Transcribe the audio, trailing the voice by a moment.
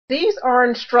These are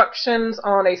instructions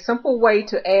on a simple way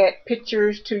to add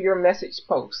pictures to your message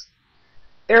post.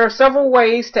 There are several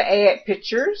ways to add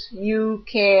pictures. You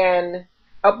can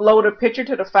upload a picture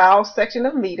to the files section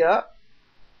of Meetup,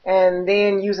 and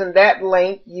then using that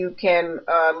link you can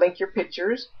link your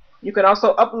pictures. You can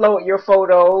also upload your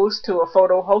photos to a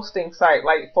photo hosting site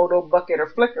like PhotoBucket or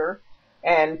Flickr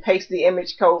and paste the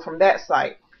image code from that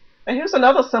site. And here's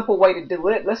another simple way to do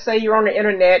it. Let's say you're on the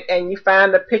internet and you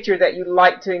find a picture that you'd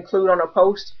like to include on a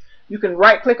post. You can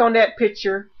right click on that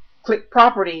picture, click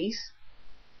Properties,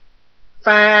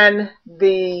 find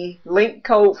the link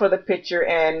code for the picture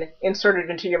and insert it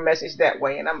into your message that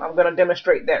way. And I'm going to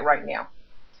demonstrate that right now.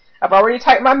 I've already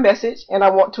typed my message and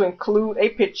I want to include a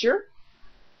picture.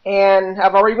 And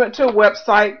I've already went to a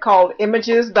website called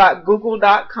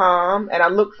images.google.com and I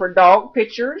looked for dog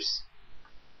pictures.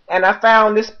 And I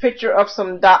found this picture of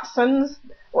some Dachshunds,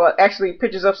 well actually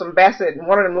pictures of some Basset, and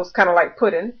one of them looks kind of like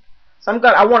pudding. So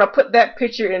I want to put that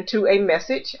picture into a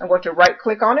message. I'm going to right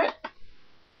click on it.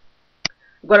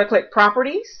 I'm going to click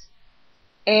Properties,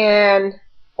 and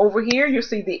over here you'll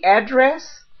see the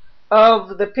address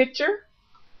of the picture.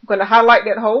 I'm going to highlight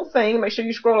that whole thing. Make sure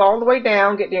you scroll all the way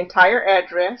down, get the entire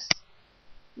address.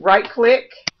 Right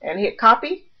click and hit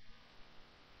copy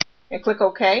and click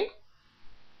OK.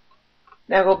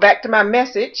 Now go back to my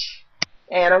message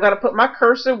and I'm going to put my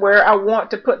cursor where I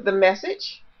want to put the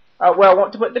message, where I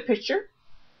want to put the picture,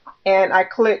 and I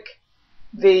click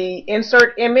the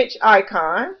insert image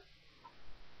icon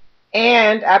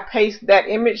and I paste that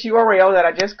image URL that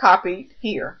I just copied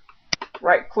here.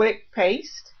 Right click,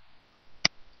 paste,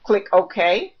 click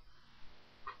OK,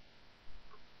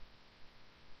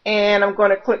 and I'm going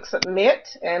to click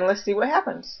submit and let's see what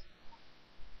happens.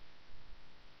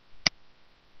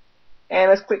 And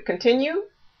let's click continue.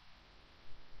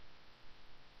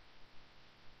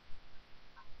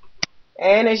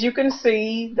 And as you can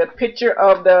see, the picture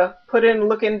of the pudding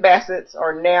looking Bassets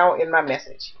are now in my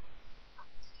message.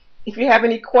 If you have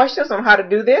any questions on how to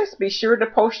do this, be sure to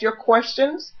post your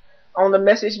questions on the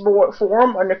message board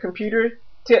forum under computer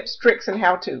tips, tricks, and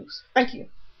how-tos. Thank you.